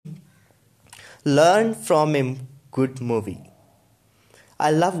Learn from a good movie.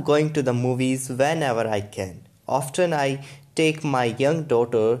 I love going to the movies whenever I can. Often I take my young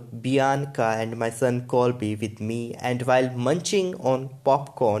daughter Bianca and my son Colby with me, and while munching on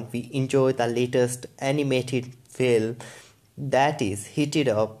popcorn, we enjoy the latest animated film that is heated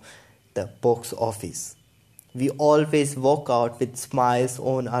up the box office. We always walk out with smiles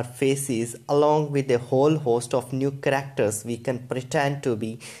on our faces, along with a whole host of new characters we can pretend to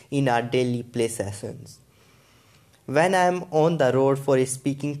be in our daily play sessions. When I am on the road for a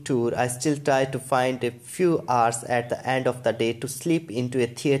speaking tour, I still try to find a few hours at the end of the day to slip into a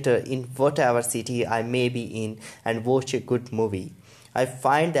theater in whatever city I may be in and watch a good movie. I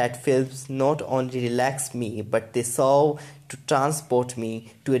find that films not only relax me, but they serve to transport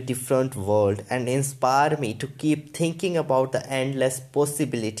me to a different world and inspire me to keep thinking about the endless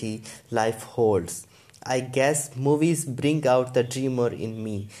possibility life holds. I guess movies bring out the dreamer in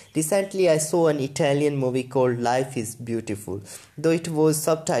me. Recently, I saw an Italian movie called Life is Beautiful. Though it was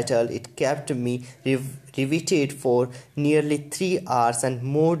subtitled, it kept me riveted for nearly 3 hours and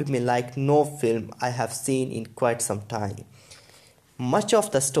moved me like no film I have seen in quite some time. Much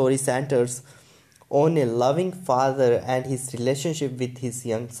of the story centers on a loving father and his relationship with his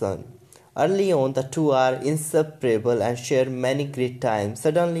young son. Early on, the two are inseparable and share many great times.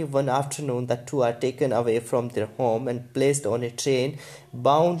 Suddenly, one afternoon, the two are taken away from their home and placed on a train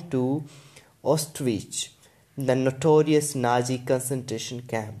bound to Auschwitz, the notorious Nazi concentration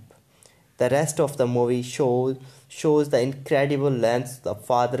camp. The rest of the movie shows the incredible lengths the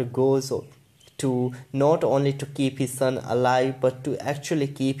father goes to not only to keep his son alive but to actually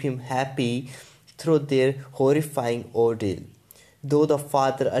keep him happy through their horrifying ordeal. Though the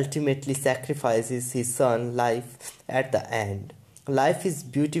father ultimately sacrifices his son's life at the end. Life is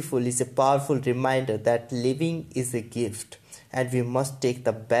Beautiful is a powerful reminder that living is a gift and we must take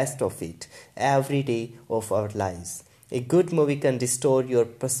the best of it every day of our lives. A good movie can restore your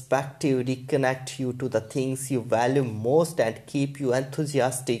perspective, reconnect you to the things you value most, and keep you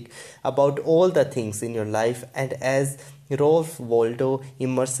enthusiastic about all the things in your life. And as Rolf Waldo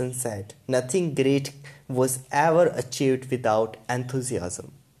Emerson said, nothing great was ever achieved without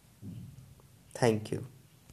enthusiasm. Thank you.